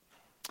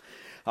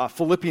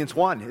Philippians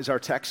 1 is our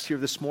text here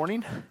this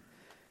morning.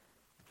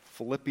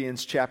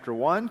 Philippians chapter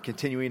 1,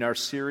 continuing our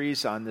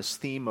series on this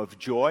theme of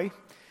joy.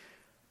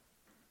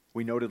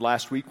 We noted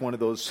last week one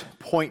of those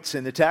points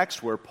in the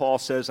text where Paul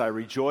says, I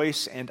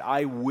rejoice and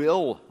I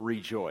will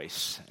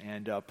rejoice.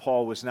 And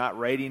Paul was not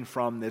writing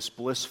from this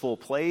blissful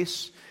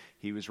place.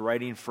 He was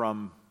writing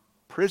from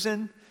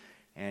prison,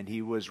 and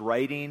he was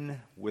writing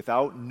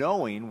without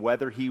knowing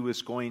whether he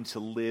was going to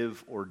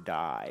live or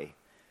die.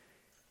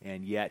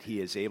 And yet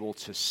he is able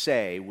to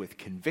say with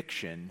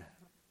conviction,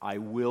 I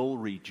will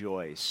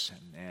rejoice.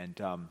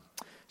 And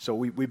so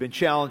we've been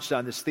challenged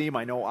on this theme.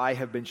 I know I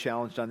have been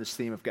challenged on this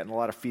theme. I've gotten a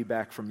lot of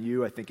feedback from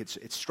you. I think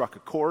it's struck a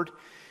chord.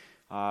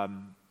 I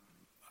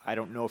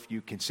don't know if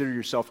you consider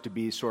yourself to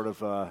be sort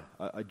of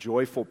a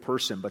joyful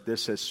person, but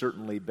this has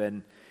certainly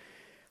been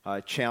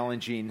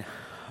challenging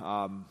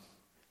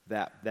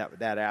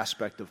that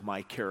aspect of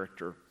my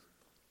character.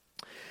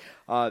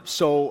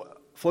 So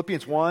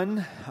Philippians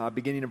 1,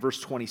 beginning in verse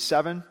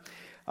 27.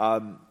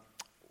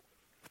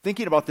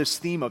 Thinking about this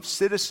theme of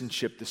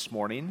citizenship this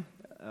morning,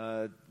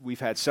 we've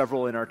had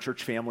several in our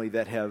church family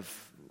that have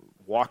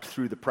walked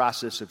through the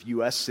process of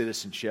U.S.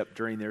 citizenship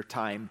during their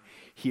time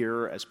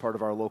here as part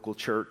of our local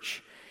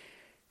church.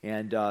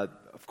 And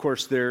of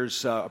course,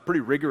 there's a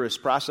pretty rigorous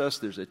process.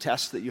 There's a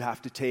test that you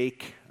have to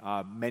take.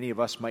 Many of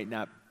us might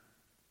not,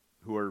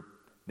 who are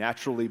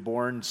naturally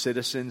born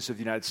citizens of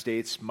the United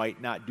States, might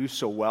not do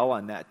so well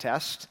on that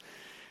test.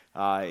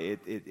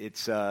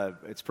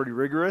 It's pretty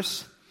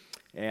rigorous.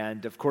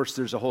 And of course,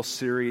 there's a whole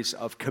series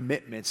of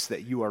commitments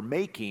that you are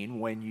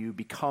making when you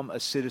become a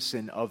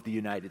citizen of the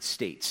United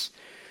States.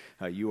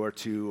 You are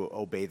to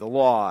obey the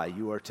law.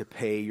 You are to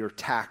pay your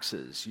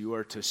taxes. You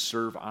are to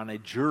serve on a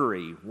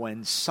jury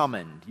when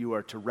summoned. You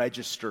are to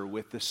register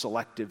with the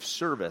Selective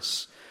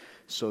Service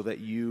so that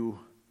you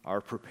are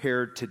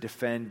prepared to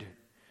defend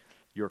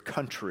your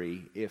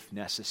country if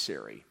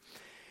necessary.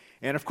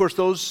 And of course,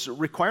 those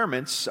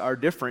requirements are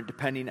different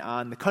depending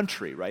on the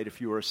country, right?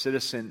 If you are a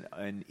citizen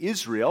in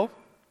Israel,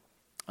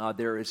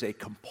 there is a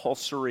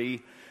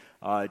compulsory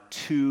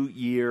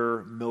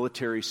 2-year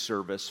military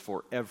service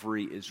for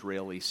every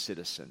Israeli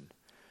citizen.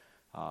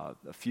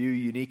 A few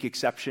unique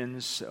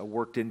exceptions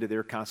worked into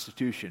their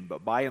constitution,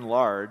 but by and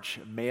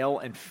large, male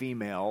and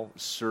female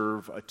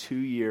serve a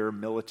 2-year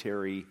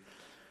military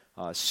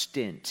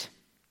stint.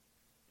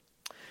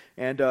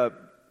 And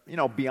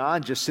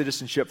beyond just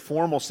citizenship,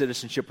 formal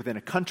citizenship within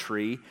a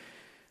country,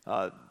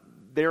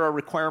 there are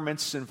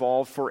requirements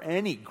involved for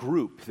any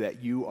group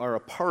that you are a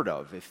part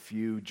of. If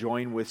you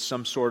join with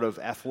some sort of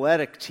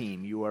athletic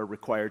team, you are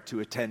required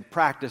to attend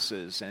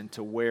practices and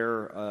to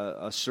wear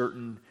a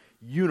certain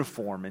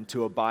uniform and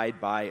to abide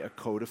by a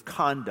code of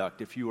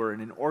conduct. If you are in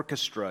an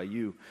orchestra,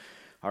 you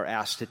are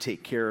asked to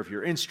take care of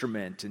your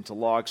instrument and to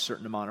log a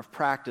certain amount of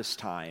practice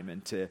time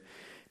and to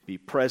be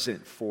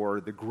present for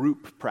the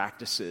group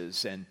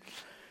practices. And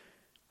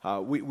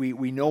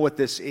we know what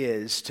this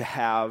is, to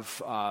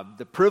have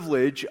the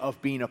privilege of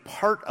being a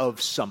part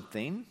of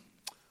something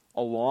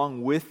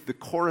along with the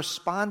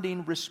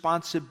corresponding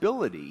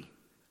responsibility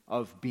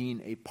of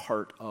being a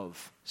part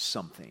of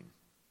something.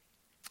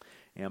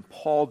 And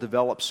Paul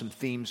develops some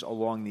themes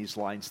along these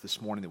lines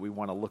this morning that we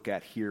want to look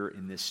at here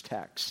in this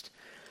text.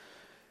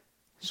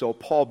 So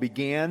Paul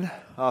began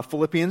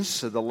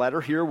Philippians, the letter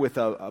here, with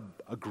a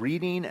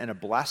greeting and a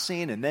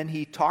blessing, and then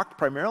he talked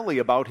primarily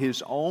about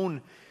his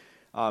own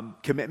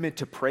commitment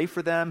to pray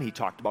for them. He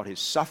talked about his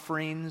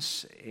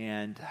sufferings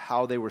and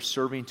how they were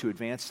serving to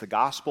advance the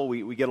gospel.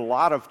 We get a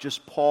lot of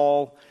just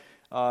Paul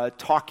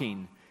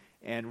talking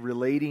and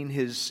relating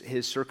his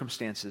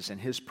circumstances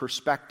and his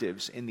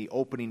perspectives in the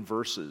opening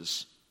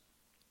verses.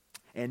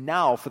 And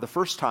now, for the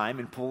first time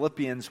in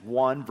Philippians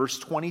 1, verse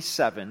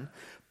 27,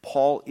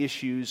 Paul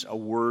issues a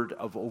word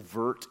of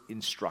overt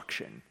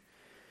instruction,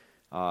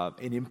 an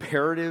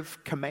imperative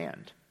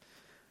command.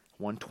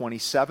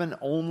 127,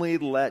 only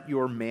let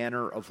your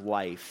manner of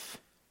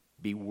life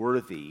be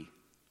worthy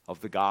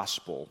of the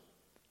gospel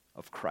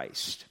of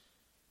Christ.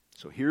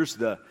 So here's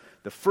the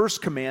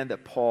first command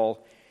that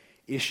Paul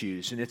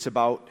issues, and it's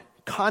about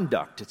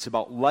conduct. It's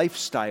about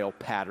lifestyle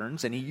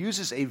patterns, and he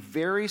uses a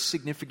very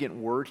significant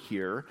word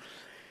here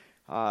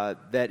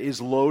that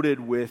is loaded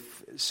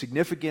with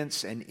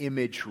significance and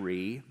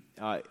imagery.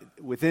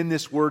 Within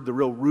this word, the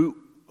real root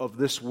of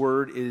this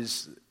word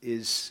is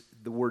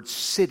the word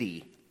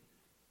city.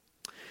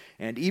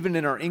 And even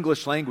in our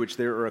English language,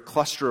 there are a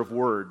cluster of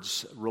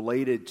words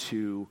related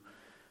to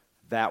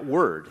that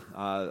word.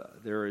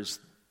 There is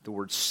the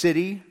word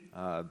city,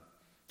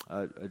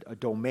 a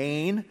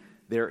domain.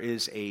 There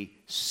is a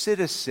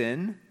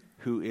citizen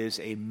who is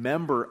a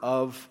member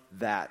of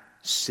that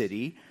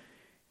city.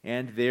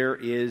 And there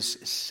is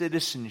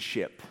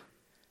citizenship,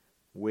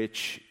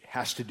 which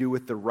has to do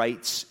with the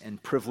rights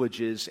and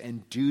privileges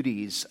and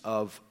duties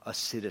of a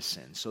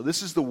citizen. So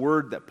this is the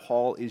word that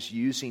Paul is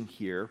using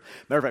here.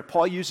 Matter of fact,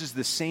 Paul uses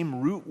the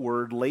same root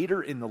word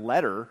later in the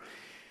letter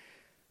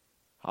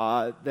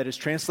that is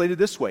translated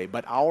this way,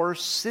 but our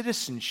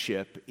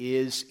citizenship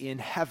is in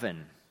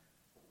heaven.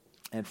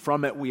 And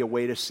from it we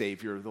await a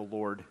Savior, the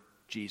Lord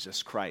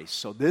Jesus Christ.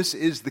 So this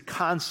is the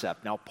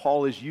concept. Now,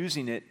 Paul is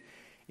using it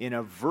in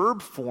a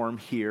verb form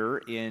here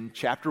in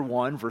chapter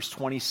 1, verse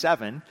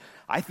 27.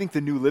 I think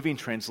the New Living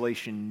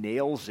Translation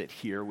nails it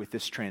here with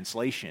this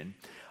translation.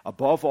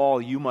 Above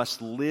all, you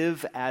must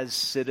live as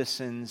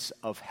citizens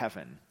of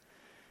heaven,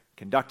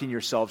 conducting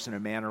yourselves in a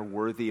manner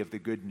worthy of the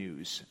good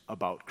news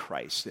about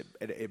Christ.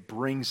 It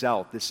brings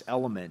out this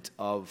element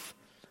of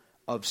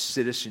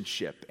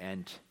citizenship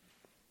and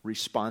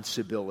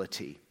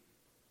responsibility.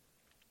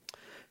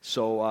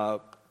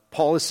 So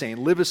Paul is saying,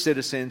 live as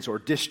citizens, or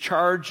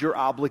discharge your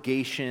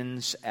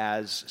obligations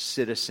as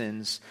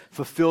citizens,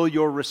 fulfill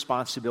your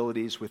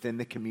responsibilities within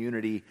the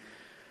community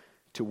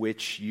to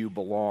which you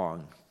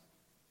belong.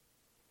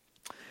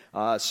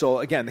 So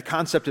again, the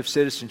concept of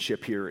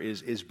citizenship here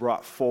is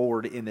brought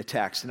forward in the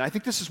text. And I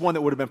think this is one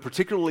that would have been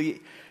particularly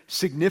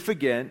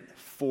significant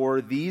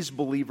for these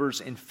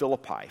believers in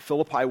Philippi.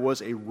 Philippi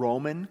was a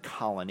Roman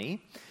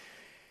colony,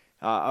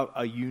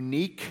 a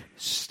unique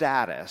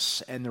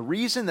status. And the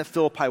reason that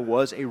Philippi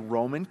was a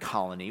Roman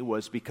colony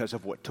was because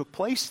of what took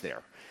place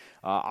there.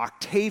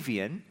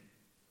 Octavian,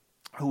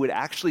 who would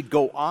actually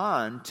go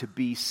on to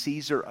be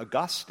Caesar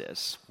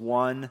Augustus,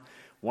 won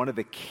one of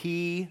the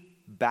key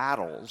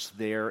battles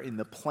there in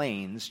the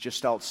plains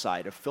just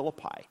outside of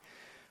Philippi,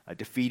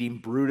 defeating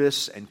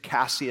Brutus and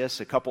Cassius,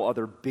 a couple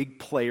other big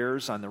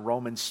players on the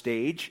Roman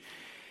stage.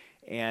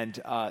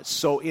 And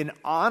so in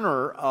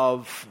honor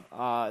of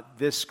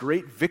this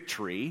great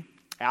victory,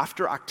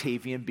 after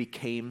Octavian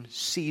became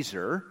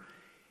Caesar,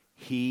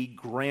 he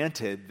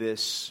granted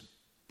this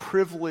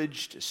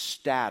privileged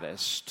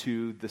status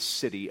to the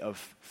city of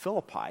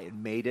Philippi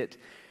and made it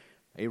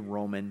a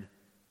Roman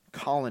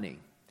colony.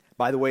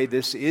 By the way,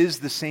 this is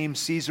the same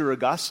Caesar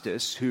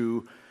Augustus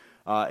who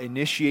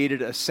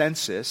initiated a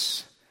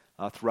census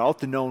throughout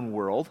the known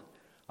world,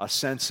 a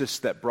census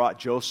that brought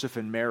Joseph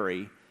and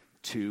Mary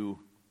to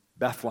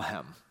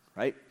Bethlehem,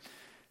 right?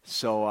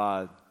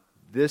 So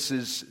this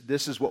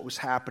is what was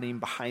happening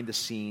behind the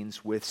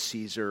scenes with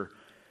Caesar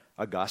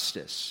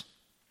Augustus.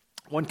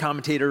 One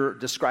commentator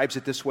describes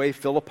it this way: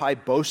 Philippi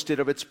boasted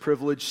of its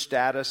privileged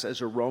status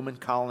as a Roman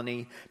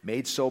colony,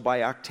 made so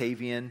by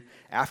Octavian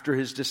after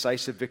his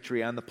decisive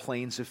victory on the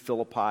plains of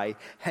Philippi.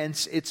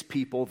 Hence, its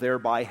people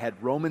thereby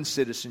had Roman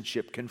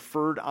citizenship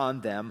conferred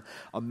on them,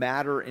 a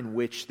matter in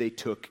which they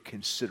took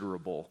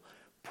considerable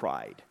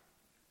pride.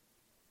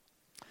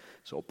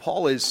 So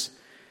Paul is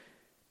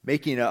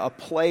making a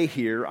play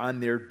here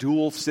on their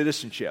dual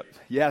citizenship.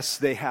 Yes,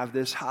 they have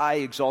this high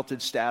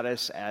exalted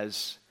status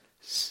as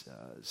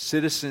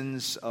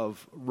citizens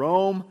of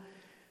Rome,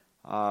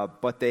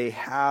 but they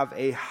have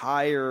a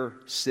higher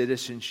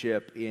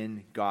citizenship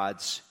in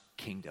God's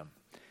kingdom.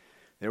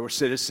 There were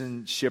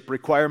citizenship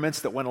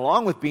requirements that went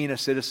along with being a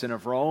citizen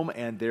of Rome,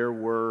 and there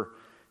were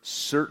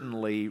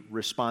certainly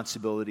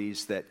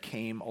responsibilities that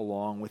came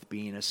along with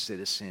being a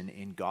citizen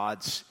in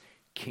God's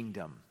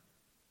kingdom.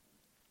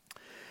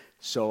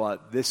 So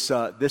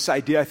this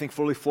idea, I think,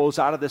 fully flows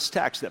out of this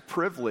text, that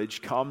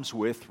privilege comes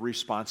with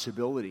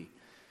responsibility.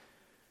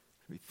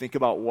 We think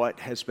about what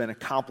has been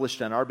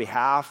accomplished on our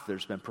behalf.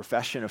 There's been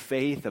profession of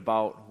faith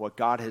about what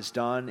God has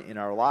done in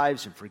our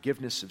lives and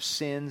forgiveness of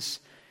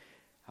sins.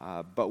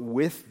 But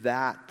with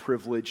that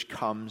privilege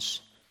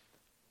comes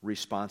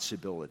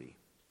responsibility.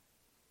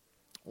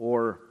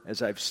 Or,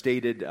 as I've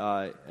stated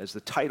as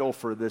the title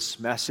for this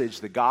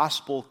message, the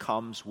gospel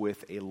comes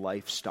with a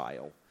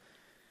lifestyle.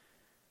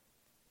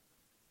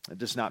 It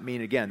does not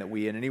mean, again, that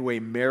we in any way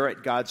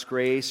merit God's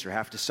grace or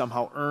have to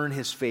somehow earn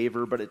His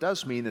favor, but it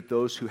does mean that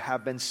those who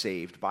have been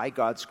saved by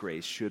God's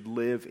grace should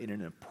live in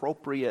an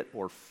appropriate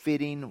or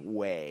fitting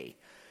way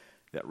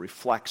that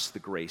reflects the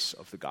grace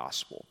of the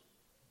gospel.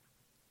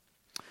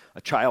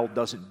 A child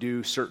doesn't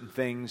do certain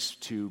things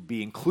to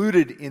be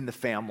included in the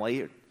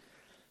family,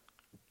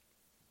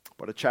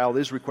 but a child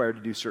is required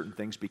to do certain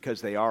things because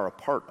they are a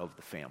part of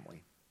the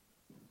family.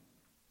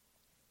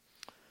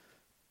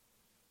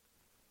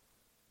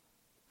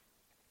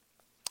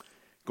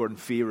 Gordon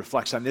Fee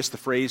reflects on this. The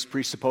phrase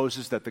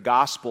presupposes that the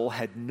gospel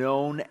had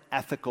known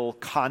ethical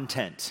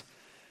content.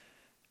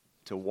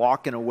 To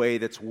walk in a way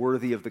that's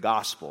worthy of the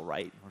gospel,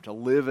 right? Or to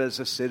live as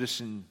a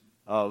citizen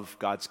of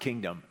God's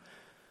kingdom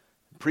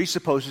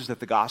presupposes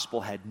that the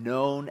gospel had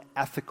known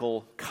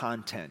ethical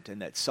content,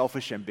 and that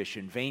selfish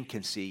ambition, vain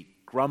conceit,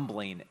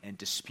 grumbling, and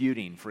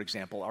disputing, for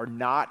example, are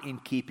not in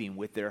keeping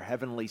with their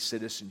heavenly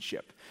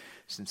citizenship,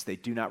 since they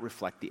do not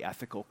reflect the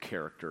ethical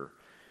character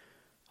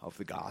of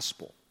the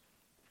gospel.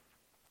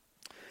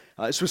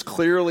 This was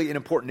clearly an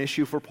important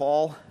issue for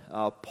Paul.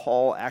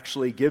 Paul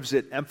actually gives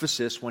it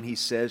emphasis when he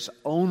says,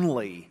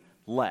 only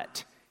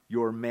let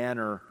your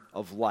manner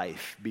of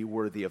life be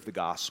worthy of the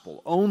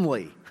gospel.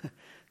 Only.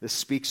 This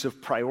speaks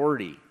of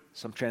priority.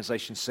 Some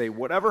translations say,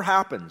 whatever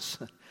happens,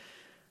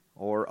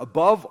 or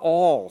above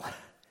all,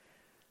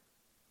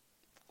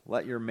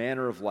 let your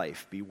manner of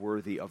life be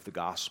worthy of the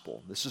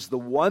gospel. This is the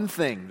one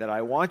thing that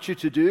I want you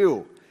to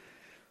do.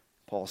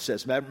 Paul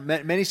says.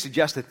 Many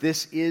suggest that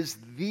this is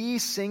the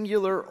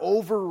singular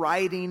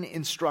overriding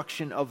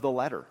instruction of the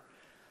letter.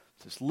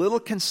 This little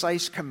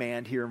concise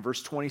command here in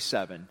verse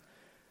 27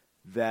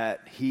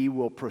 that he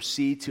will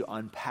proceed to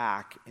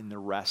unpack in the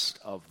rest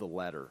of the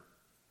letter.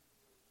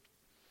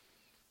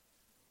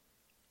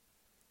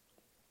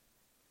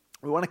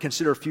 We want to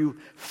consider a few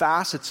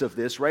facets of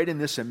this. Right in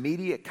this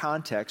immediate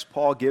context,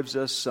 Paul gives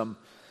us some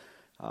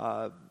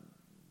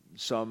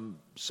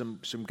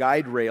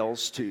guide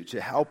rails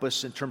to help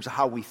us in terms of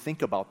how we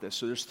think about this.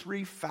 So there's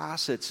three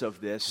facets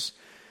of this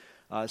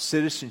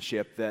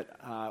citizenship that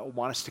I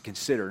want us to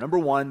consider. Number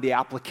one, the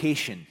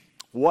application.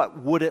 What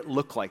would it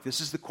look like?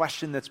 This is the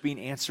question that's being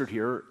answered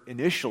here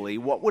initially.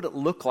 What would it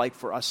look like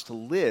for us to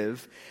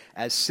live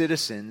as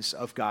citizens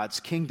of God's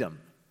kingdom?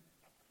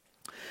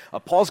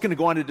 Paul's going to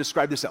go on to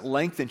describe this at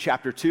length in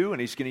chapter 2,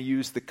 and he's going to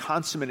use the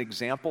consummate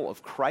example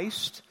of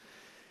Christ.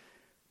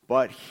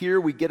 But here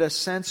we get a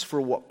sense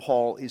for what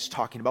Paul is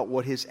talking about,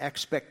 what his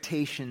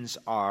expectations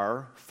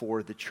are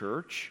for the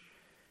church.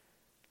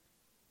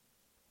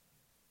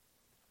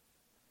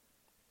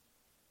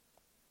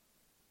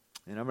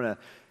 And I'm going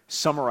to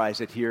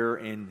summarize it here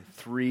in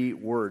 3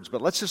 words.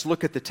 But let's just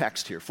look at the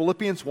text here.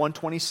 Philippians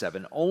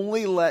 1:27,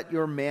 only let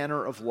your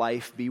manner of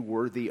life be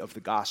worthy of the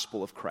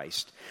gospel of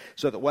Christ,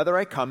 so that whether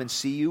I come and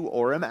see you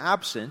or am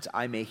absent,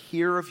 I may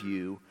hear of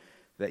you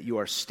that you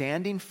are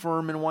standing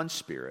firm in one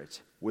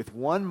spirit, with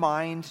one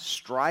mind,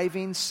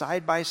 striving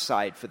side by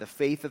side for the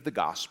faith of the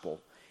gospel,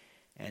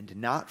 and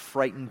not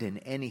frightened in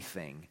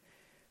anything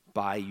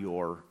by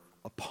your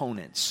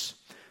opponents.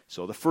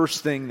 So the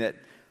first thing that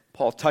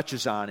Paul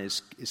touches on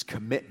is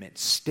commitment,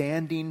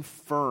 standing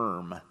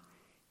firm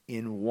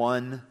in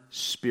one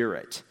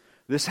spirit.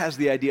 This has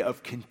the idea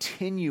of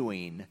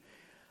continuing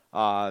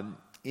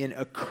in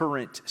a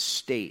current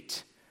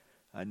state,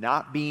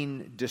 not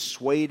being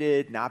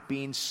dissuaded, not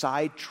being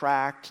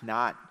sidetracked,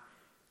 not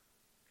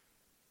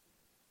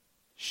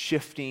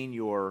shifting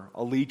your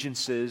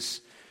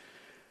allegiances.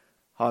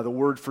 The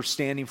word for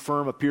standing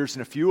firm appears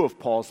in a few of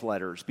Paul's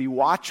letters. Be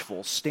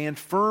watchful, stand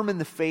firm in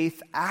the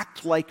faith,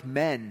 act like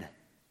men.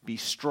 Be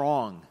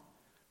strong,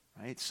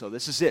 right? So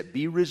this is it.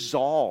 Be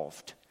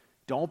resolved.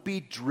 Don't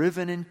be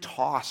driven and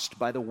tossed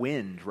by the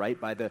wind,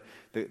 right? By the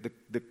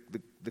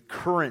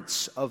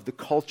currents of the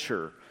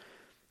culture.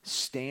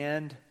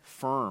 Stand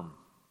firm.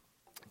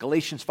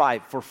 Galatians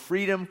 5, for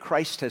freedom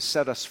Christ has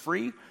set us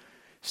free.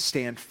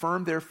 Stand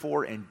firm,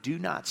 therefore, and do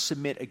not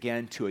submit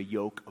again to a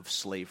yoke of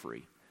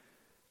slavery.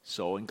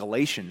 So in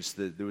Galatians,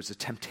 there was a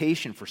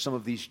temptation for some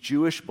of these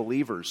Jewish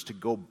believers to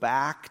go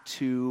back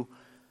to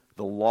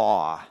the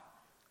law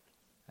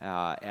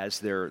as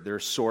their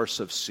source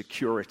of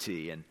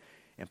security. And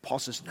Paul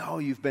says, no,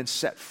 you've been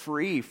set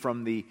free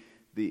from the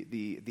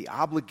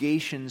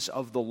obligations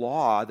of the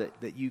law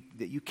that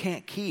you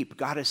can't keep.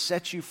 God has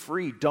set you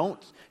free.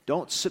 Don't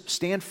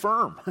stand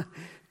firm.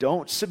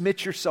 Don't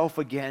submit yourself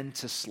again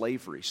to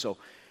slavery. So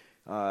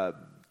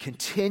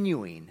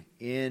continuing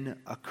in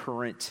a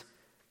current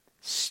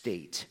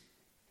state.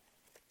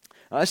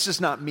 Now, this does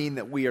not mean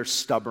that we are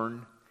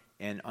stubborn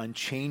and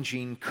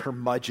unchanging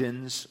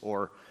curmudgeons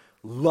or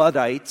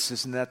Luddites.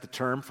 Isn't that the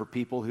term for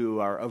people who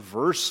are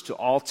averse to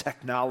all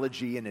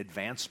technology and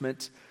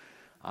advancement?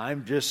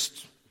 I'm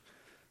just,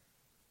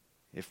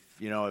 if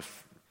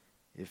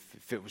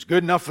it was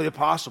good enough for the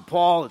Apostle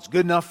Paul, it's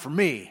good enough for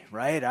me,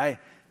 right?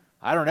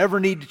 I don't ever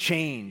need to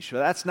change.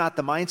 Well, that's not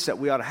the mindset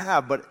we ought to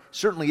have, but it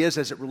certainly is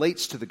as it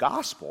relates to the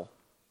gospel.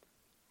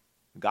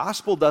 The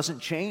gospel doesn't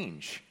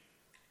change.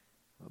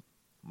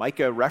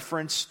 Micah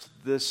referenced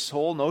this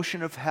whole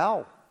notion of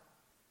hell.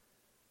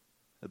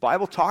 The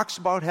Bible talks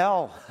about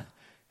hell.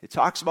 It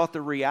talks about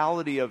the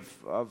reality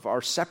of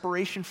our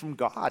separation from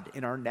God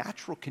in our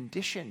natural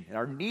condition and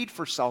our need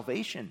for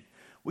salvation.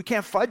 We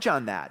can't fudge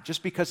on that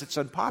just because it's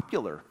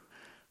unpopular,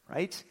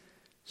 right?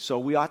 So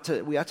we ought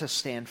to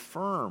stand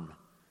firm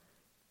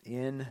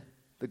in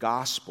the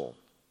gospel.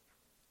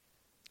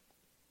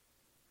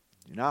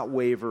 Do not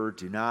waver,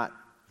 do not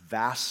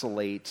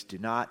vacillate, do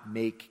not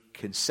make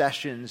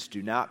concessions,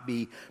 do not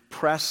be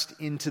pressed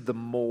into the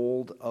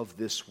mold of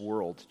this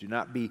world. Do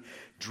not be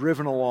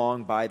driven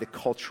along by the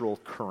cultural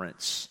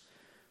currents.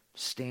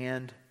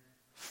 Stand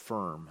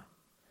firm.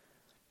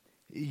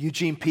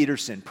 Eugene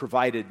Peterson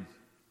provided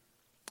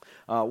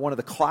one of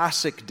the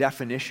classic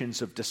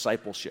definitions of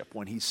discipleship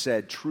when he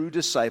said, true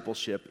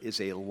discipleship is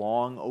a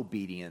long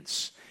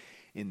obedience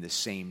in the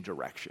same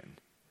direction.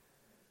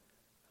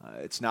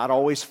 It's not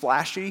always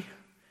flashy.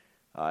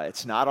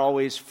 It's not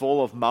always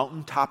full of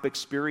mountaintop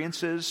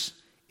experiences.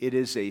 It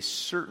is a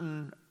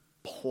certain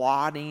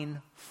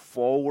plodding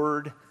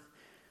forward,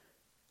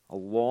 a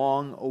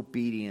long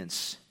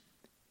obedience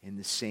in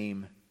the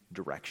same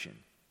direction.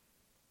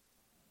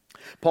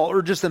 Paul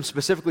urges them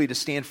specifically to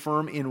stand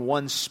firm in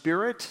one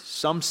spirit.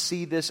 Some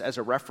see this as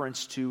a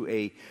reference to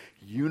a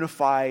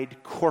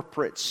unified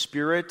corporate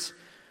spirit.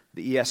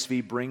 The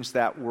ESV brings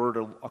that word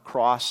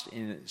across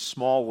in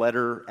small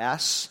letter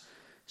S,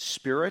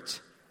 spirit.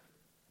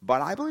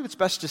 But I believe it's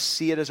best to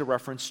see it as a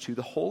reference to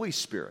the Holy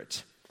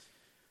Spirit.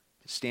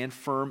 to stand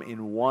firm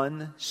in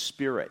one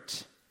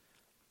spirit.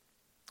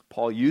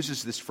 Paul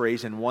uses this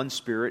phrase, in one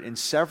spirit, in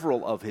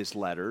several of his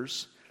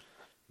letters,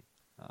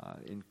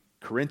 in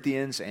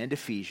Corinthians and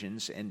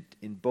Ephesians, and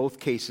in both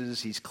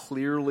cases he's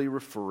clearly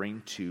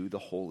referring to the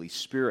Holy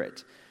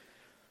Spirit.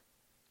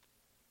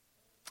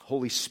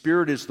 Holy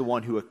Spirit is the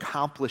one who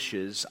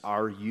accomplishes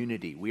our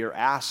unity. We are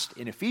asked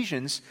in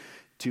Ephesians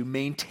to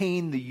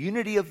maintain the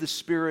unity of the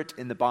Spirit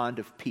in the bond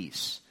of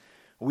peace.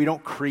 We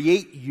don't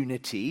create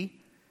unity.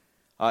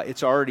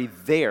 It's already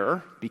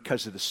there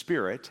because of the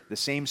Spirit. The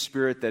same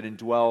Spirit that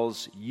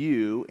indwells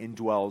you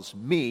indwells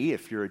me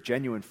if you're a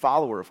genuine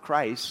follower of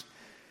Christ.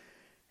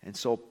 And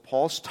so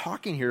Paul's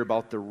talking here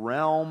about the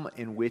realm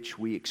in which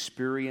we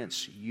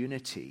experience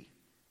unity.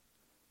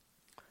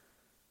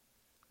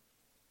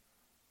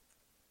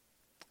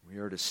 We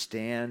are to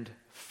stand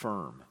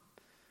firm.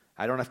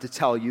 I don't have to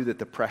tell you that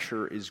the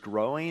pressure is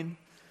growing.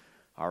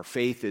 Our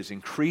faith is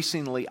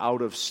increasingly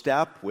out of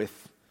step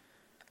with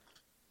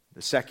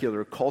the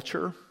secular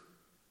culture.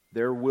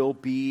 There will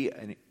be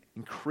an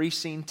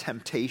increasing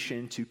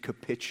temptation to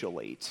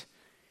capitulate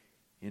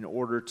in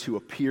order to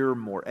appear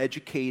more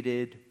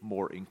educated,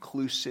 more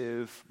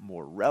inclusive,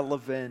 more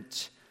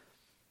relevant.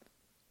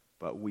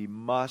 But we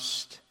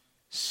must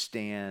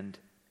stand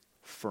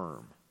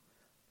firm.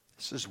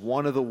 This is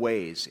one of the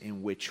ways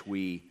in which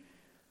we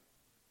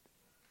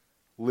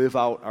live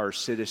out our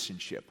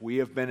citizenship. We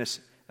have been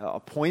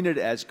appointed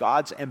as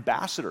God's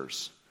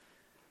ambassadors,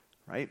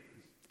 right?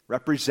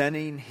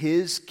 Representing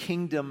His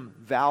kingdom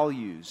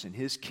values and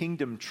His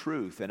kingdom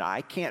truth. And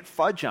I can't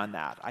fudge on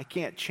that. I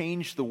can't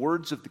change the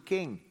words of the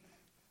King.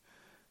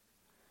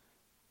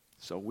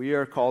 So we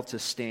are called to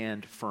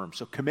stand firm.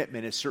 So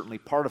commitment is certainly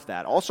part of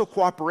that. Also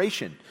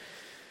cooperation.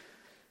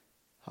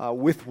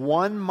 With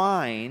one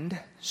mind,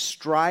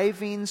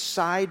 striving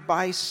side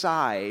by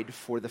side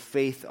for the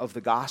faith of the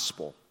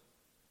gospel.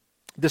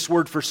 This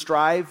word for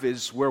strive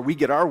is where we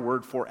get our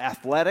word for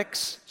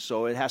athletics.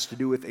 So it has to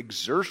do with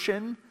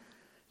exertion.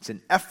 It's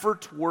an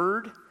effort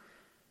word.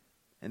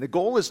 And the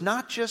goal is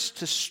not just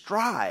to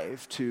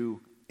strive,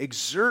 to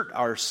exert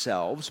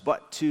ourselves,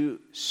 but to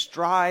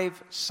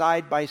strive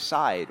side by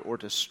side or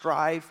to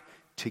strive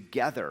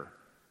together.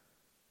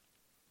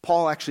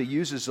 Paul actually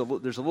uses,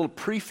 there's a little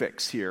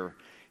prefix here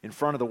in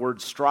front of the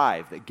word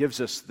strive that gives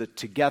us the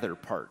together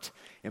part.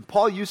 And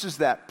Paul uses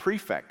that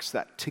prefix,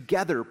 that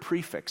together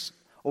prefix,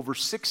 over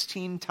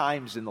 16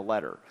 times in the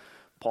letter.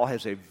 Paul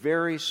has a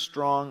very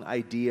strong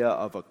idea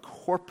of a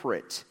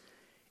corporate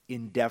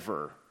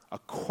endeavor, a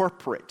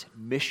corporate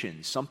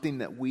mission, something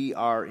that we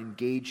are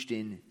engaged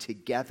in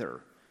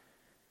together.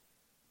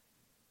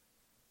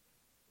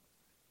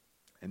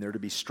 And they're to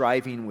be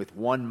striving with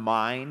one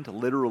mind,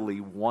 literally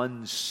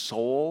one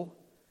soul,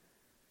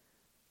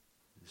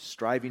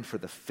 striving for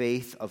the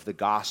faith of the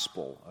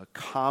gospel, a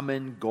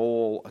common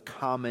goal, a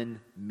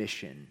common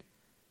mission.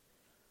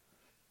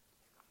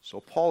 So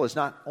Paul is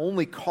not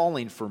only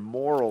calling for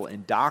moral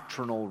and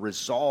doctrinal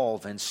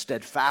resolve and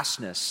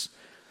steadfastness,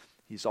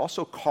 he's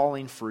also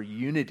calling for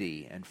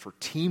unity and for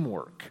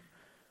teamwork.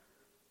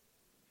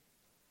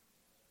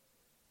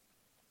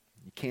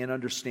 You can't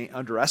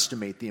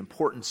underestimate the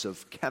importance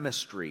of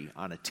chemistry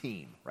on a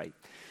team, right?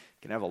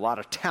 You can have a lot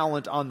of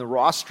talent on the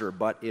roster,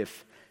 but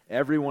if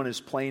everyone is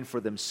playing for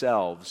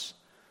themselves,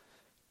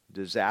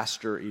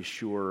 disaster is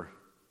sure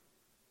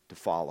to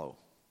follow.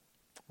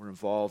 We're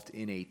involved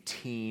in a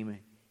team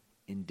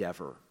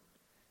endeavor.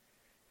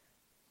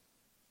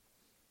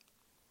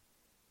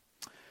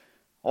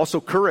 Also,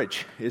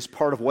 courage is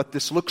part of what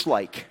this looks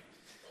like.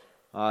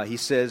 He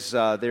says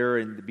there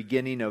in the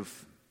beginning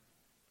of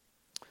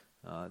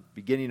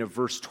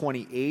verse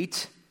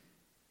 28,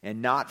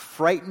 and not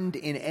frightened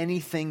in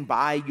anything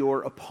by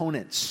your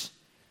opponents.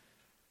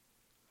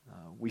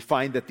 We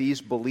find that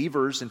these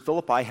believers in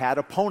Philippi had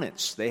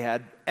opponents. They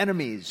had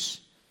enemies.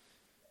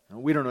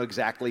 We don't know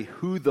exactly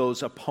who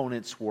those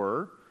opponents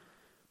were,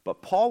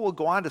 but Paul will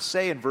go on to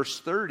say in verse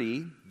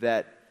 30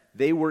 that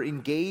they were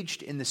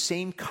engaged in the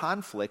same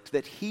conflict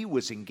that he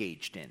was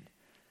engaged in.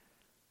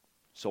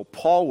 So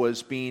Paul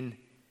was in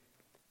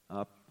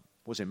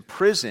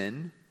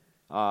prison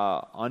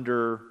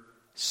under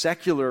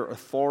secular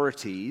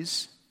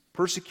authorities,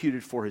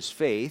 persecuted for his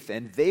faith,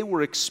 and they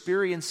were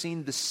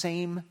experiencing the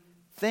same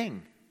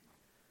thing.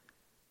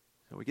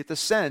 So we get the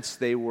sense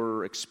they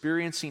were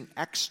experiencing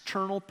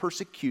external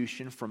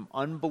persecution from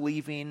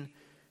unbelieving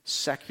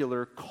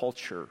secular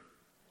culture.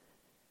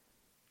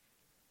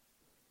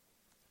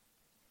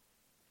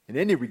 In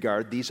any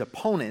regard, these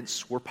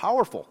opponents were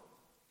powerful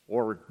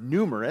or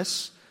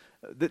numerous,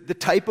 the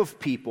type of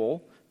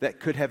people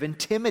that could have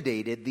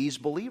intimidated these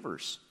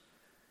believers.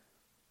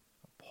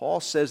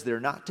 Paul says they're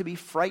not to be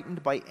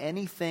frightened by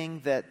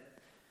anything that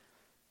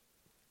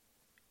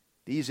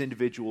these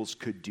individuals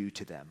could do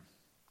to them.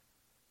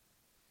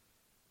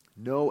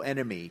 No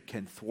enemy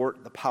can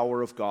thwart the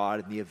power of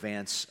God and the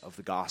advance of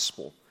the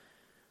gospel.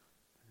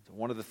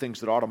 One of the things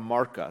that ought to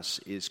mark us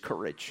is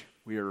courage.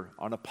 We are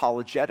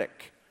unapologetic.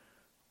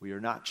 We are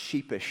not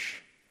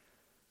sheepish.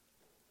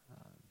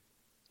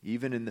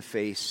 even in the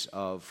face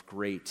of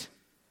great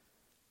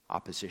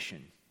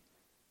opposition.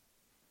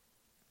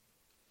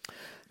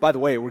 By the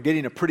way, we're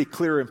getting a pretty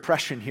clear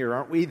impression here,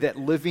 aren't we, that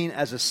living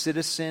as a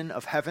citizen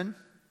of heaven,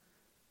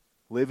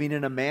 living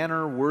in a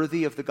manner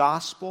worthy of the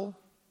gospel,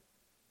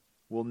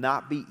 will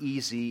not be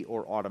easy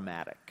or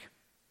automatic.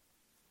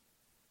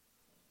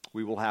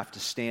 We will have to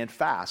stand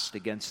fast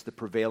against the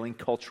prevailing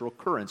cultural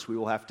currents. We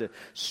will have to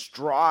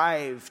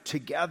strive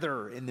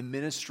together in the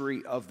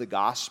ministry of the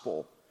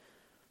gospel.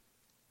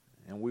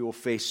 And we will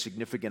face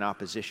significant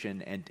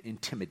opposition and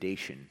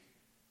intimidation.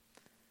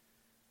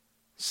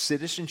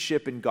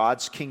 Citizenship in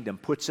God's kingdom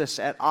puts us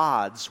at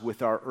odds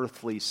with our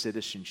earthly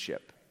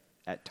citizenship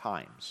at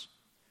times.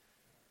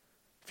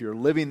 If you're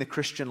living the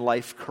Christian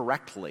life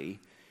correctly,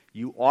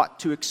 you ought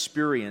to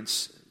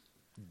experience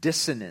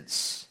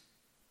dissonance,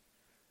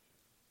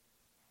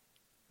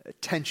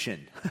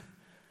 tension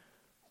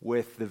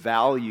with the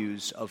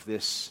values of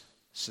this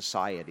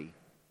society.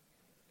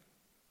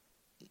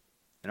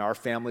 In our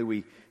family,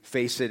 we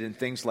face it in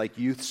things like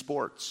youth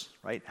sports,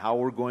 right? How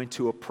we're going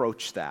to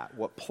approach that,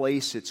 what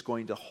place it's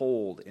going to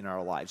hold in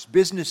our lives.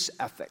 Business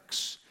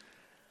ethics.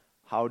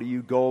 How do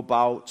you go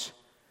about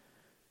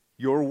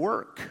your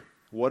work?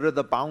 What are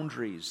the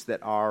boundaries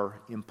that are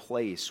in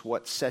place?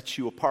 What sets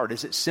you apart?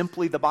 Is it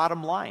simply the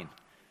bottom line?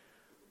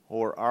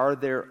 Or are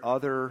there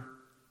other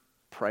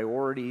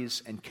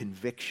priorities and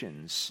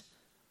convictions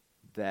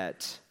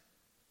that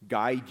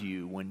guide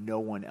you when no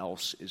one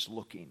else is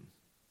looking?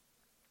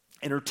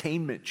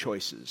 Entertainment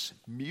choices,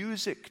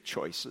 music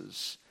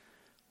choices,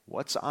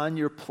 what's on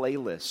your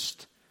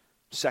playlist,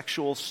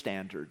 sexual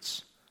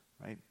standards,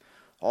 right?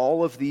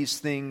 All of these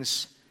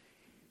things,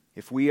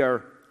 if we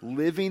are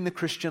living the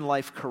Christian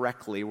life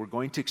correctly, we're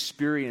going to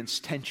experience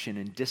tension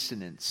and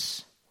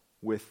dissonance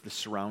with the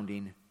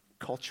surrounding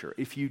culture.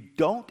 If you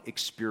don't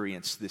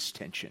experience this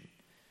tension,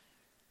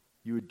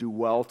 you would do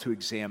well to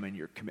examine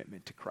your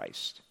commitment to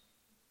Christ.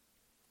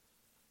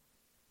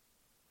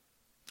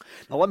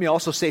 Now, let me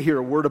also say here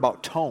a word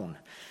about tone.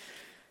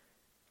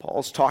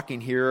 Paul's talking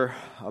here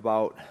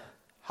about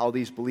how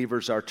these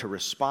believers are to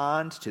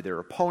respond to their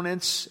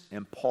opponents,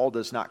 and Paul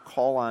does not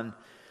call on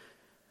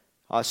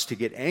us to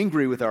get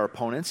angry with our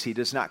opponents. He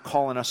does not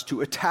call on us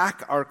to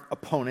attack our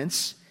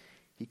opponents.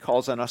 He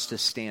calls on us to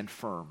stand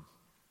firm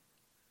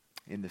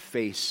in the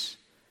face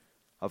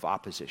of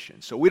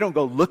opposition. So we don't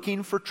go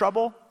looking for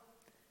trouble.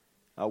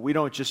 We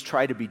don't just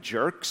try to be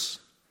jerks.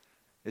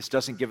 This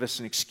doesn't give us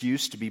an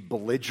excuse to be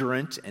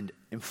belligerent and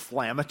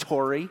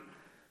inflammatory.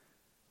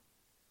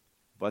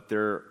 But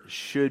there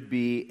should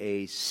be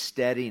a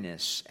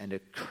steadiness and a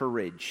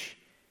courage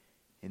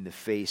in the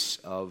face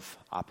of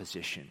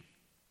opposition.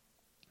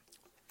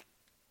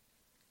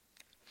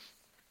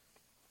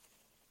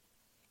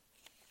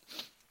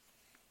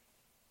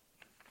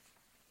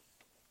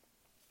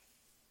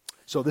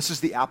 So this is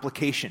the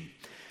application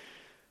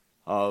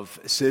of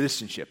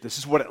citizenship. This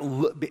is what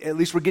at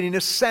least we're getting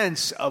a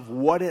sense of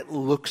what it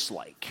looks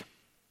like.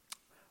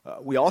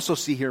 We also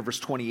see here in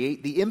verse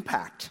 28 the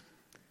impact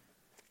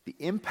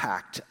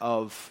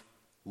of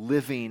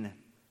living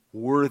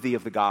worthy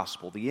of the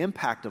gospel, the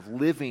impact of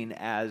living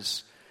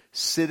as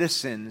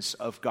citizens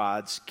of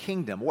God's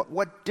kingdom.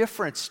 What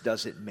difference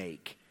does it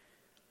make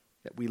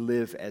that we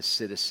live as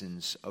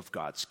citizens of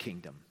God's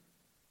kingdom?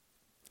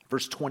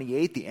 Verse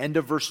 28, the end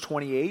of verse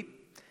 28,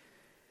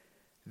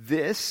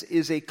 this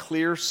is a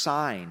clear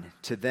sign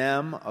to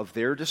them of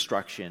their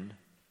destruction,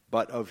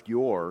 but of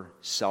your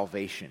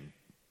salvation,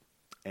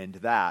 and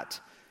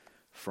that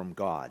from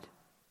God.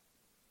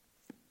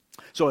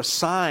 So a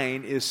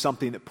sign is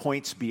something that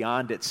points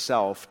beyond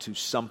itself to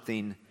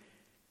something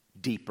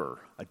deeper,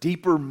 a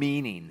deeper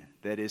meaning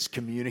that is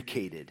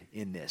communicated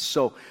in this.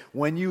 So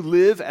when you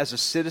live as a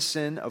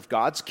citizen of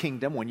God's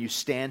kingdom, when you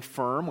stand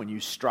firm, when you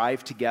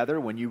strive together,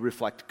 when you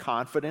reflect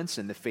confidence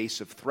in the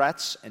face of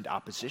threats and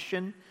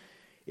opposition,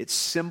 it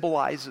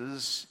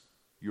symbolizes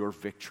your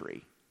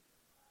victory,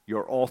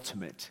 your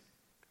ultimate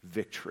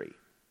victory.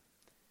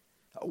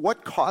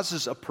 What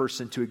causes a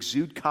person to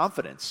exude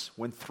confidence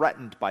when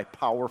threatened by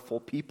powerful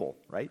people,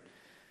 right?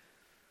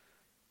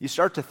 You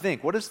start to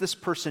think, what does this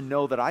person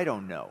know that I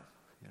don't know?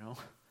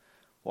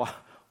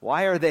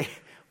 Why are they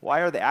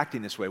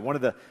acting this way? One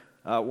of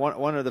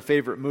the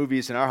favorite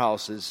movies in our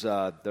house is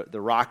the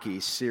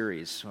Rocky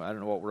series. I don't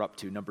know what we're up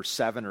to, number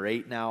 7 or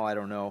 8 now. I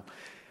don't know.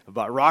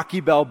 About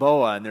Rocky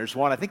Balboa, and there's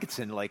one, I think it's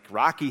in like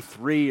Rocky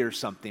 3 or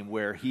something,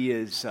 where he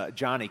is,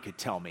 Johnny could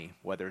tell me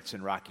whether it's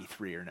in Rocky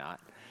 3 or not,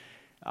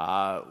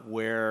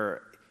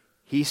 where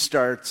he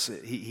starts,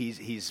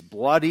 he's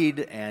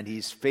bloodied, and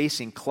he's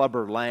facing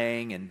Clubber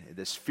Lang and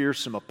this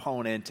fearsome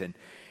opponent,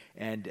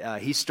 and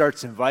he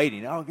starts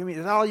inviting,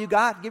 is that all you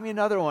got? Give me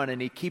another one,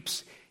 and he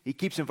keeps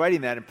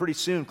inviting that, and pretty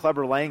soon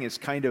Clubber Lang is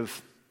kind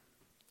of,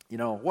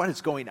 what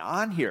is going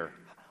on here?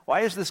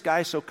 Why is this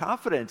guy so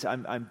confident?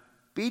 I'm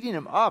beating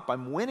him up.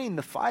 I'm winning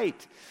the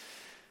fight.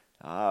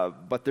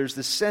 But there's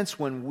this sense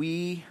when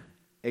we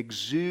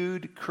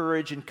exude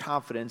courage and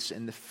confidence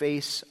in the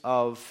face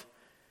of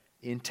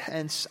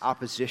intense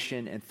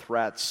opposition and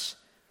threats,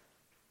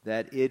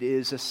 that it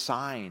is a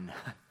sign.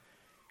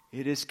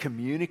 It is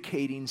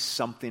communicating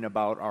something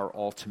about our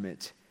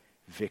ultimate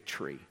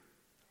victory.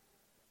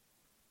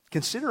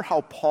 Consider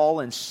how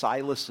Paul and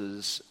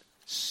Silas's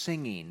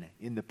singing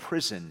in the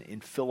prison in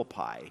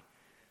Philippi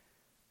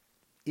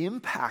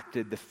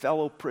impacted the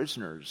fellow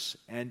prisoners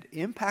and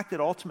impacted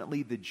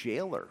ultimately the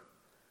jailer.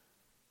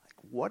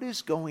 Like, what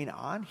is going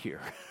on here?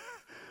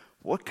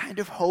 What kind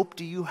of hope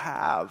do you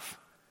have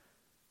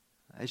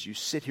as you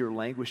sit here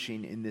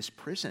languishing in this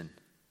prison?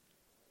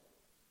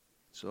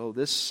 So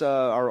this,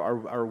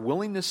 our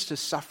willingness to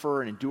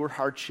suffer and endure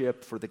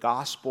hardship for the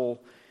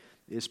gospel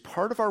is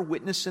part of our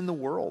witness in the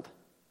world.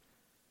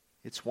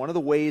 It's one of the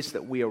ways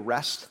that we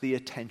arrest the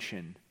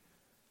attention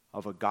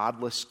of a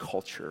godless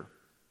culture.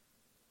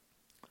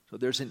 So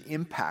there's an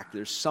impact.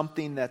 There's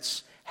something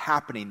that's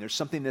happening. There's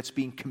something that's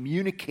being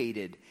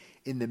communicated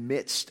in the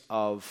midst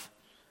of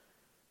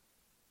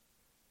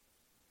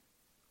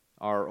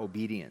our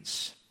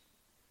obedience.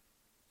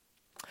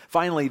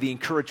 Finally, the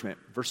encouragement,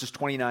 verses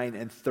 29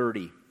 and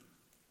 30.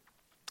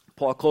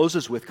 Paul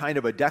closes with kind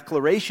of a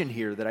declaration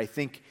here that I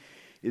think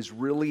is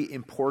really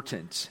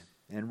important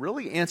and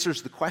really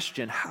answers the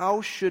question,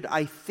 how should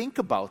I think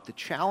about the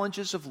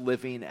challenges of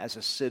living as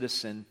a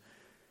citizen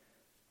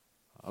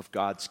of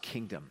God's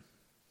kingdom?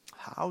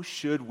 How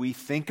should we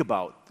think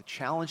about the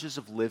challenges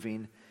of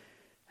living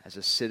as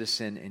a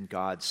citizen in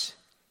God's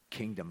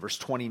kingdom? Verse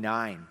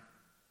 29.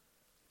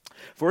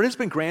 For it has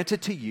been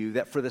granted to you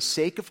that for the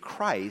sake of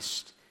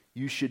Christ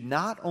you should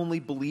not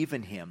only believe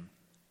in him,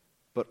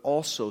 but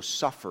also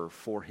suffer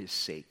for his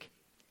sake,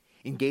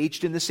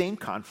 engaged in the same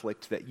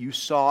conflict that you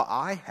saw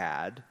I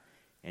had,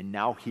 and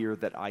now hear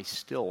that I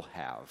still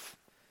have.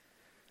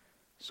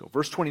 So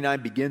verse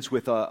 29 begins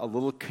with a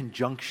little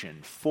conjunction,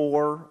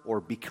 for or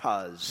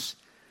because.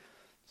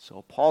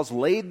 So Paul's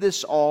laid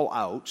this all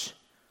out,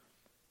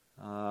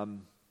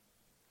 and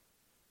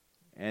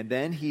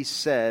then he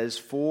says,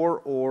 for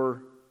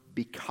or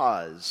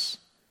because,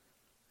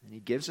 and he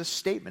gives a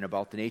statement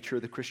about the nature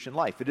of the Christian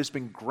life. It has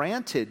been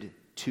granted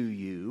to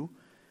you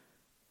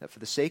that for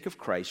the sake of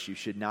Christ you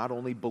should not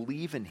only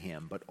believe in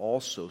him, but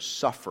also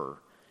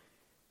suffer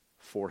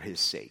for his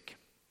sake.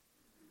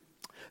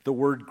 The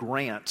word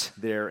grant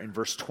there in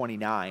verse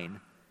 29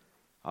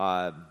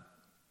 has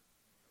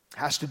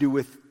to do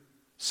with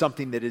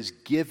something that is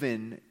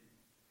given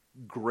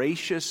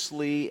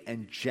graciously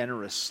and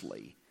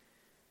generously.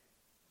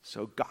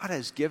 So God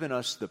has given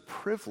us the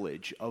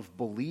privilege of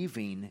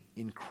believing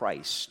in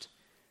Christ.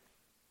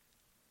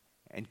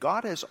 And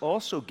God has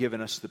also given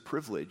us the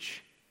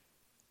privilege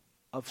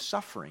of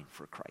suffering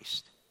for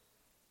Christ.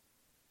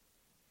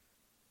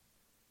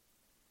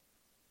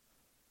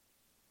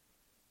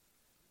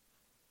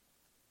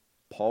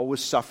 Paul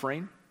was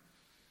suffering.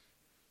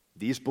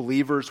 These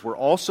believers were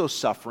also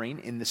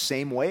suffering in the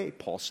same way,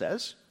 Paul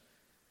says.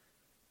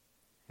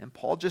 And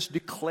Paul just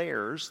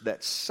declares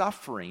that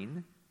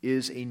suffering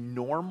is a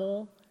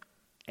normal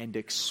and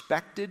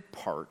expected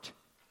part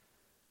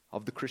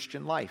of the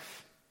Christian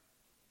life.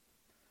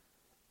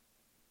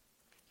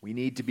 We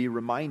need to be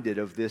reminded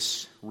of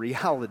this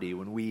reality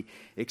when we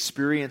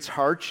experience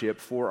hardship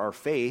for our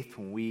faith,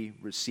 when we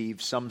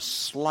receive some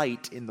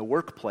slight in the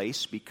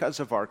workplace because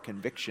of our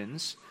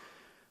convictions,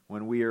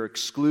 when we are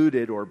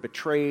excluded or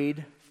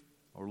betrayed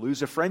or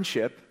lose a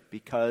friendship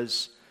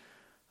because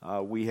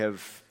we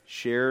have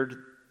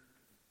shared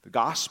the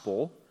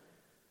gospel.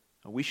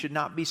 We should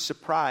not be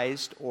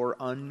surprised or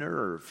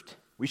unnerved.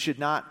 We should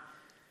not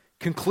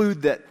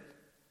conclude that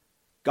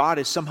God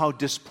is somehow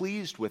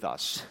displeased with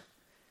us.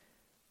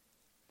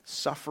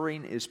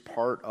 Suffering is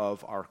part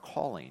of our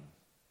calling.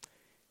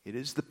 It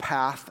is the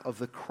path of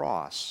the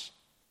cross.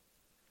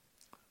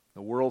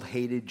 The world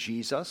hated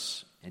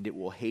Jesus, and it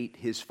will hate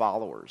his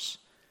followers.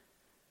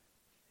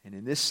 And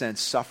in this sense,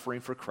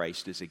 suffering for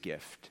Christ is a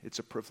gift. It's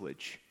a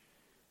privilege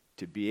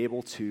to be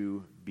able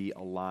to be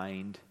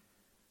aligned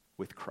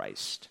with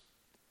Christ,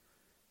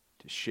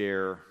 to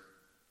share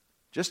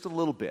just a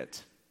little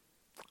bit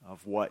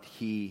of what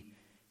he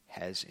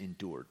has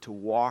endured, to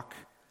walk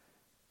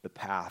the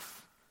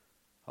path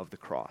of the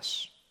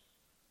cross.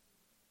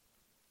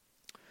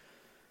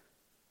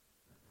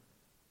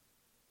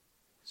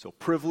 So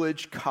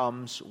privilege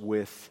comes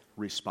with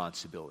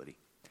responsibility.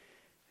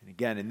 And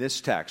again, in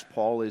this text,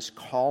 Paul is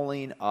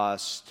calling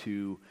us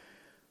to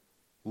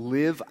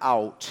live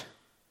out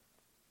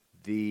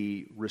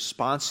the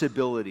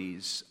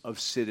responsibilities of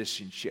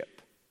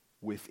citizenship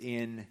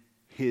within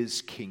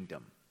his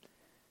kingdom.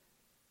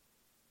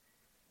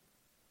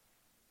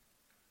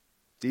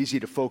 It's easy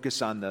to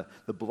focus on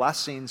the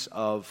blessings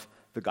of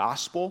the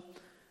gospel,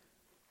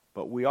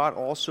 but we ought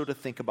also to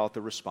think about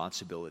the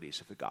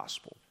responsibilities of the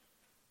gospel.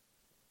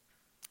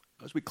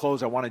 As we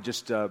close, I want to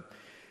just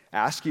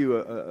ask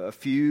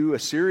you a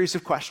series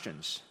of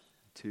questions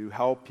to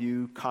help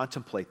you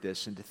contemplate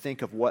this and to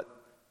think of what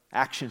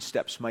action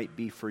steps might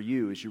be for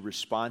you as you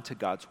respond to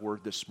God's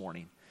word this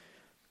morning.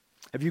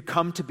 Have you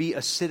come to be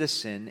a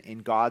citizen in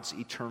God's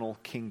eternal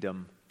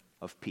kingdom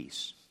of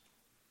peace?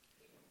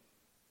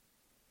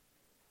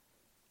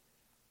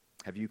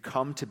 Have you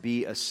come to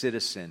be a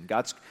citizen?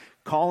 God's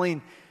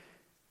calling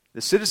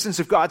the citizens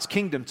of God's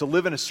kingdom to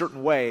live in a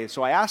certain way.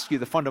 So I ask you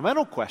the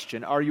fundamental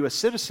question, are you a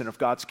citizen of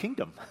God's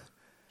kingdom?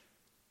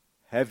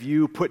 Have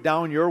you put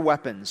down your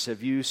weapons?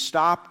 Have you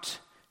stopped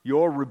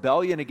your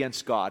rebellion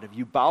against God? Have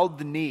you bowed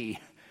the knee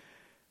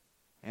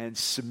and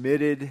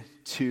submitted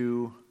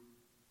to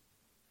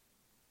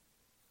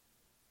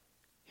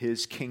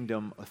His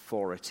kingdom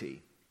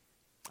authority?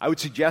 I would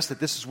suggest that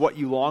this is what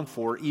you long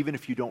for, even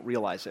if you don't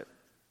realize it.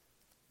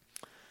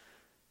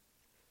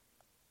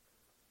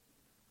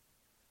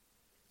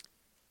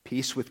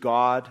 Peace with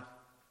God,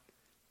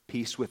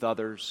 peace with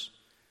others,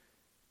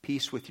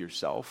 peace with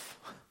yourself,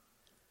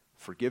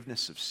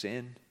 forgiveness of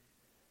sin.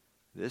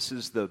 This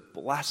is the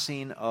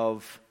blessing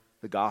of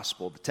the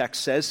gospel. The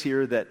text says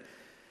here that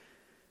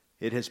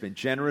it has been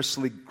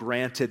generously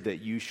granted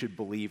that you should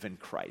believe in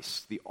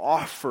Christ. The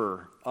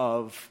offer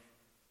of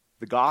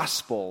the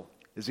gospel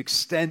is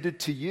extended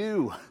to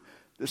you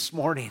this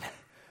morning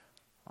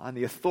on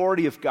the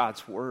authority of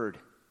God's word.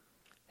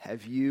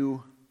 Have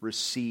you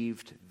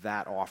received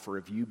that offer?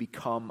 Have you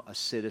become a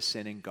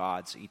citizen in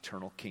God's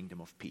eternal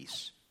kingdom of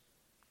peace?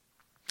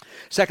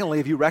 Secondly,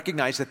 have you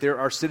recognized that there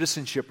are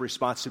citizenship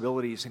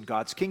responsibilities in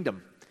God's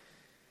kingdom?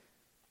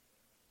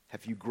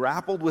 Have you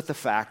grappled with the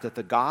fact that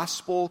the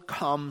gospel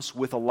comes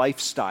with a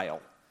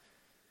lifestyle?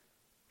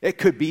 It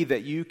could be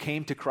that you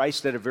came to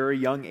Christ at a very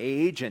young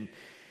age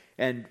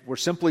and were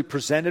simply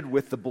presented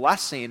with the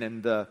blessing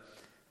and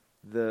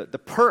the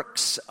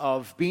perks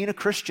of being a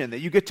Christian, that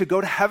you get to go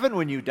to heaven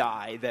when you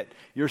die, that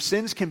your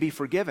sins can be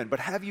forgiven. But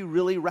have you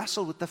really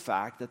wrestled with the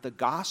fact that the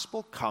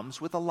gospel comes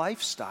with a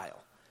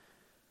lifestyle?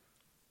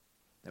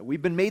 That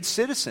we've been made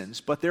citizens,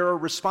 but there are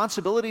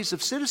responsibilities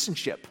of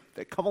citizenship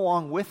that come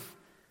along with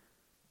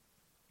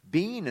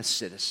being a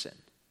citizen.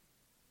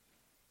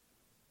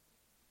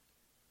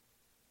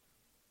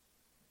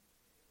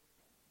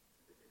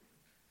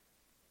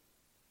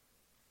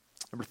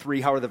 Number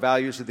 3, how are the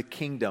values of the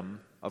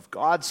kingdom, of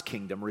God's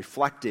kingdom,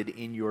 reflected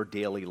in your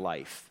daily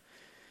life?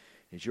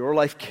 Is your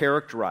life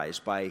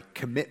characterized by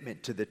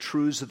commitment to the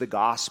truths of the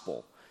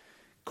gospel,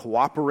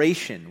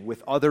 cooperation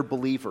with other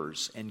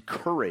believers, and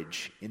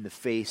courage in the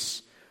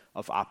face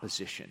of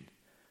opposition?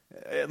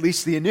 At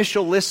least the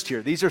initial list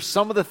here, these are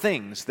some of the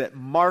things that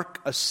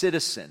mark a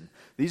citizen.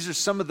 These are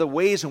some of the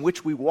ways in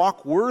which we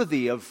walk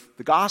worthy of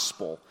the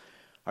gospel.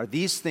 Are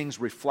these things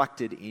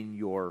reflected in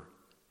your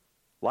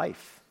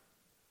life?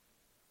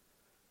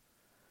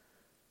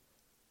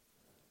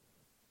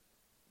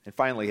 And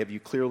finally, have you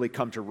clearly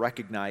come to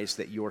recognize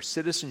that your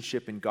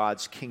citizenship in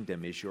God's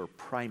kingdom is your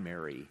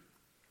primary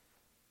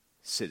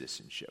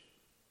citizenship?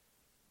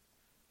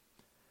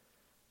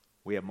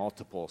 We have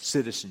multiple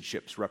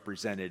citizenships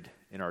represented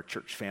in our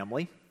church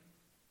family.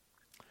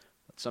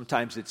 But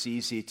sometimes it's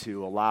easy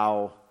to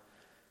allow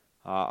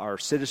our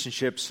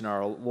citizenships and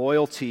our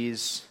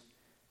loyalties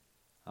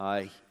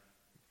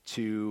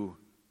to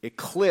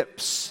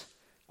eclipse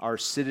our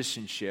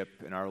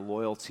citizenship and our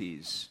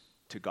loyalties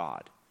to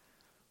God.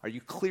 Are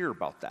you clear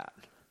about that?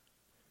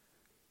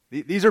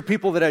 These are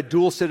people that had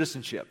dual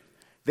citizenship.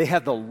 They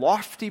had the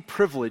lofty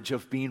privilege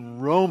of being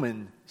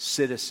Roman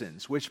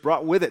citizens, which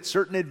brought with it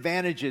certain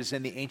advantages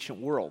in the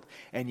ancient world.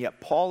 And yet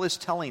Paul is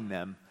telling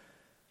them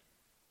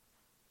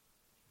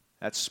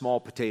that's small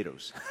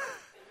potatoes.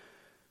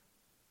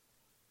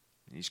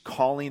 He's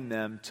calling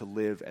them to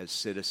live as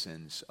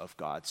citizens of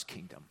God's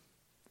kingdom.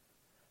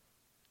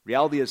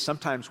 Reality is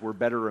sometimes we're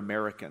better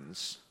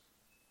Americans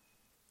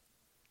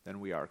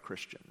than we are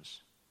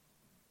Christians.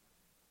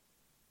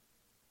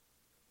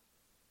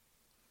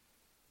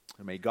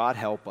 And may God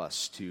help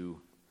us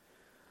to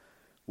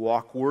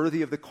walk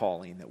worthy of the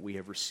calling that we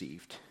have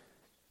received,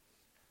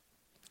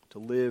 to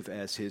live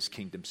as His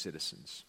kingdom citizens.